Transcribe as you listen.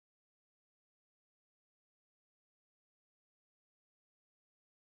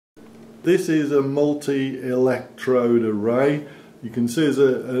This is a multi-electrode array. You can see there's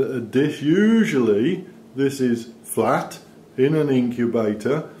a dish. Usually this is flat in an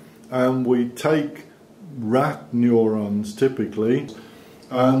incubator, and we take rat neurons typically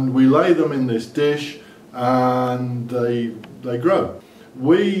and we lay them in this dish and they grow.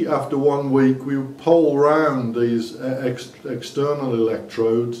 We, after 1 week, we pole round these external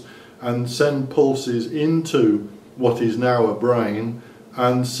electrodes and send pulses into what is now a brain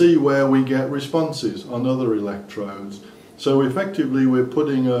and see where we get responses on other electrodes. So effectively we're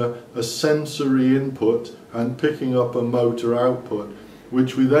putting a sensory input and picking up a motor output,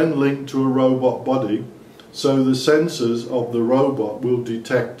 which we then link to a robot body, so the sensors of the robot will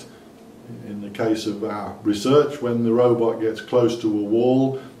detect, in the case of our research, when the robot gets close to a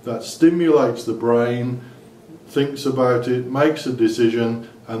wall, that stimulates the brain, thinks about it, makes a decision,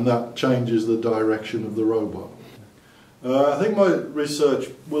 and that changes the direction of the robot. I think my research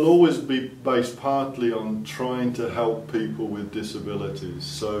will always be based partly on trying to help people with disabilities.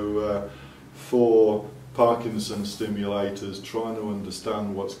 So for Parkinson stimulators, trying to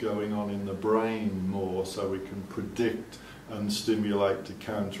understand what's going on in the brain more so we can predict and stimulate to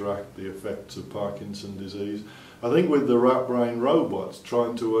counteract the effects of Parkinson's disease. I think with the rat brain robots,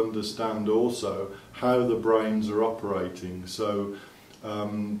 trying to understand also how the brains are operating. So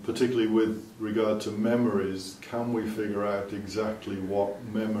particularly with regard to memories, can we figure out exactly what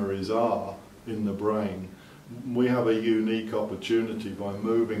memories are in the brain? We have a unique opportunity by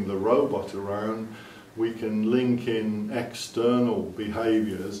moving the robot around. We can link in external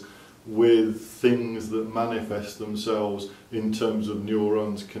behaviours with things that manifest themselves in terms of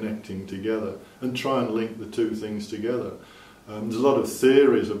neurons connecting together and try and link the two things together. There's a lot of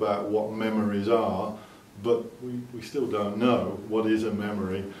theories about what memories are, but we still don't know what is a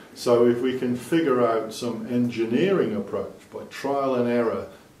memory. So if we can figure out some engineering approach by trial and error,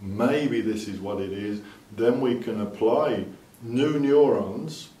 maybe this is what it is, then we can apply new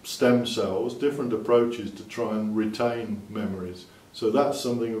neurons, stem cells, different approaches to try and retain memories. So that's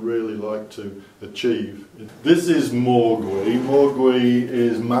something I'd really like to achieve. This is Mogui. Mogui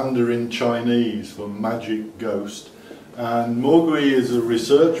is Mandarin Chinese for magic ghost. And Mogui is a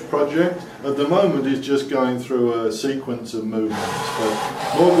research project. At the moment it's just going through a sequence of movements. But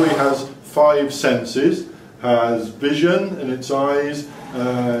Mogui has 5 senses, has vision in its eyes,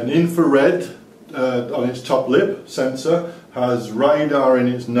 an infrared on its top lip sensor, has radar in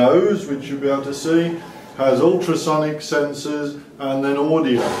its nose, which you'll be able to see, has ultrasonic sensors, and then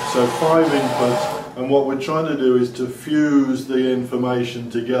audio. So 5 inputs, and what we're trying to do is to fuse the information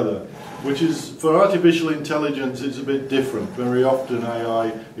together, which is, for artificial intelligence, it's a bit different. Very often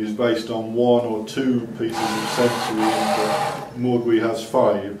AI is based on 1 or 2 pieces of sensory input. Mogui has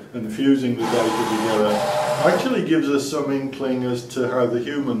 5, and fusing the data together actually gives us some inkling as to how the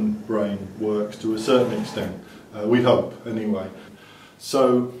human brain works to a certain extent. We hope, anyway.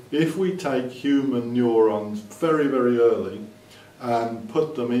 So if we take human neurons very, very early and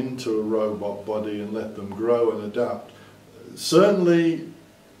put them into a robot body and let them grow and adapt, certainly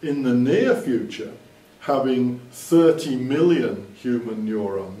in the near future, having 30 million human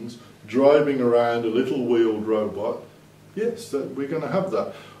neurons driving around a little wheeled robot, yes, we're going to have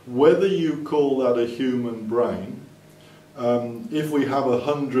that. Whether you call that a human brain, if we have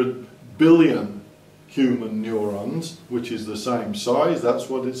 100 billion human neurons, which is the same size, that's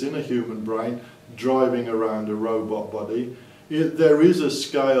what it's in a human brain, driving around a robot body, there is a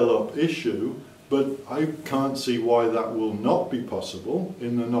scale-up issue, but I can't see why that will not be possible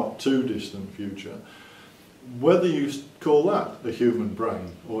in the not too distant future. Whether you call that a human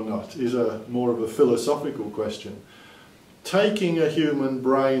brain or not is more of a philosophical question. Taking a human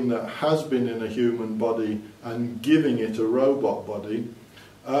brain that has been in a human body and giving it a robot body,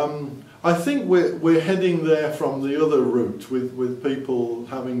 I think we're heading there from the other route with people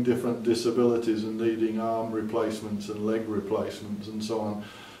having different disabilities and needing arm replacements and leg replacements and so on.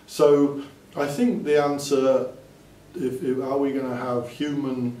 So I think the answer, are we going to have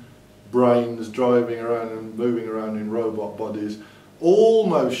human brains driving around and moving around in robot bodies?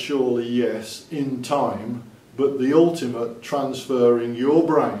 Almost surely yes, in time, but the ultimate transferring your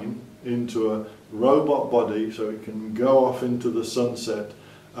brain into a robot body so it can go off into the sunset,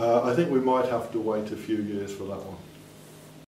 I think we might have to wait a few years for that one.